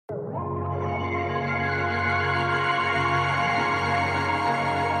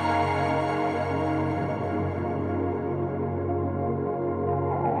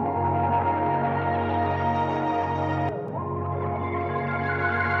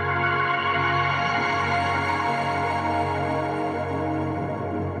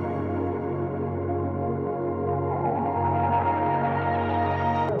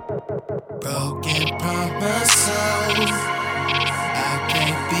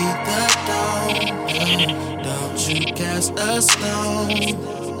Don't you cast a stone.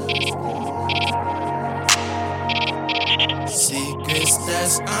 Secrets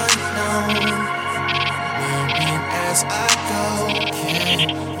that's unknown. Moving as I go.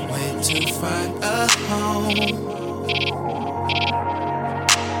 Can't wait to find a home.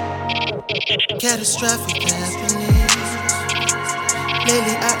 Catastrophic happenings.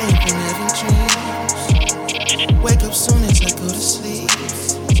 Lately I ain't been having dreams. Wake up soon as I go to sleep.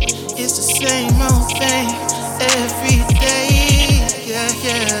 It's the same old thing every day. Yeah,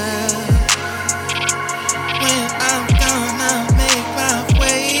 yeah. When I'm gonna make my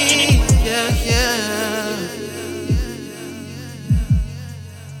way. Yeah, yeah.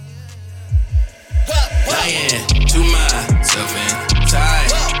 Lying to myself and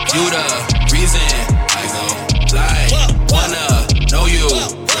tired. You the reason I go lie. Wanna know you,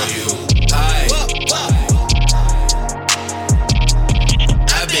 where you hide.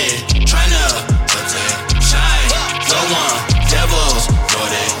 I've been tryna protect, shine. Don't want devils, know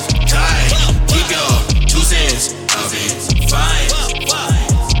they die. Keep your 2 cents, I'll be fine.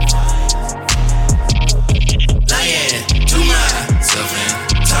 Lying to myself and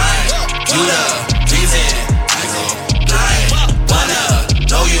tired. You the reason I go lie. Wanna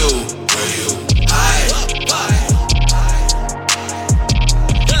know you, where you hide.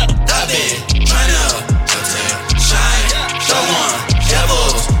 I've been tryna protect, shine. Don't want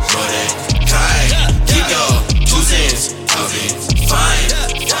devils, know they die. Keep your 2 cents, I'll be fine.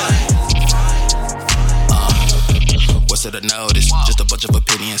 What's it to notice? Just a bunch of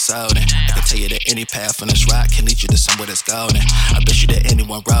opinions sold. I can tell you that any path on this rock can lead you to somewhere that's golden. I bet you that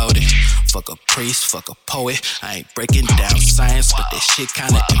anyone wrote it. Fuck a priest, fuck a poet. I ain't breaking down science, but that shit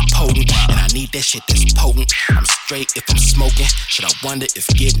kinda impotent. And I need that shit that's potent. I'm straight if I'm smoking. Should I wonder if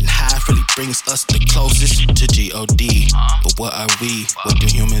getting high really brings us the closest to G.O.D.? But what are we? What do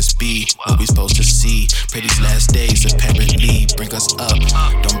humans be? What we supposed to see? Pray these last days apparently bring us up,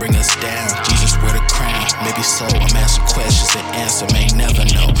 don't bring us down. Jesus wear the crown, maybe so. I'm asking questions and answer may never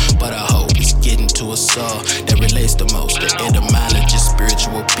know. But I hope it's getting to us all that relates the most. The etymologist,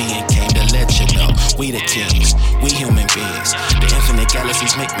 spiritual being came to let you know. We the kings, we human beings. The infinite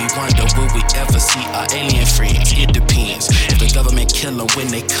galaxies make me wonder, will we ever see our alien friends? It depends. If the government kill them when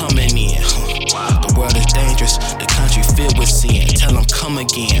they coming in. The world is dangerous, the country filled with sin. Tell them come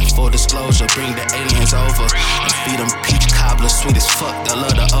again. Full disclosure, bring the aliens over and feed them peach cobbler, sweet as fuck, I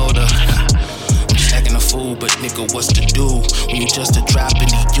love the odor. I'm just acting a fool, but nigga, what's to do when you just a drop in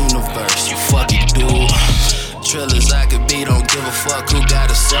the universe? You fucking dude. Trillers I could be, don't give a fuck who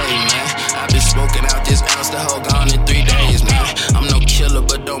gotta say, man. I've been smoking out this ounce, the whole gone in 3 days, man. I'm no killer,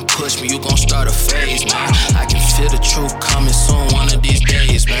 but don't push me, you gon' start a phase, man. I can feel the truth coming soon, one of these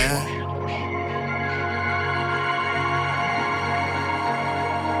days, man.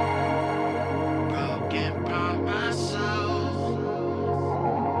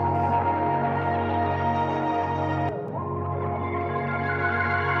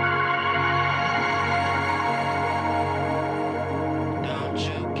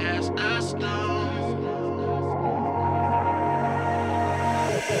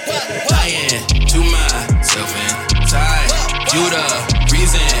 Lying to myself and tired. You the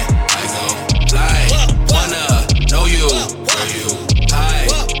reason I go lie. Wanna know you, where you hide.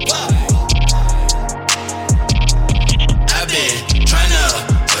 I've been tryna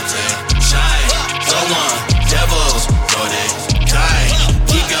protect, shine. Don't want devils, know they die.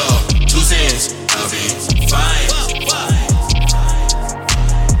 Keep your 2 cents, I'll be fine.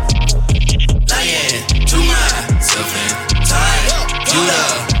 Lying to myself and tired. You the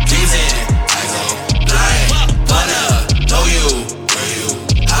reason I go lie. Wanna know you, where you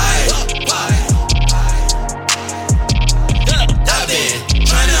hide. I've been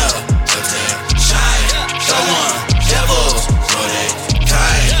tryna protect, shine. Don't want devils, know they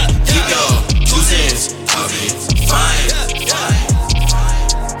die. Keep your 2 cents, I'll be fine.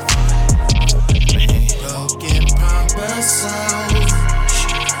 Broken promise, I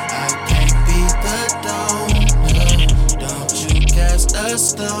can't be the donor. Don't you cast a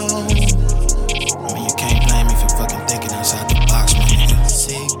stone. I mean, you can't blame me for fucking thinking outside the box, my nigga.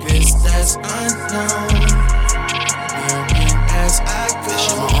 Secrets that's unknown. Moving as I go. That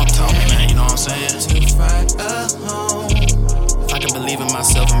shit my arm talking, man, you know what I'm saying? To find a home. If I can believe in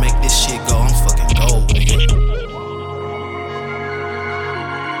myself and make this shit go, I'm fucking gold, nigga.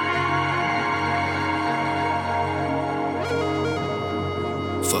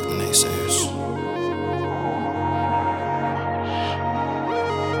 Fuck the naysayers.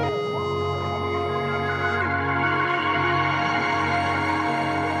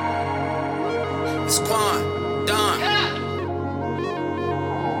 It's Quan, Don.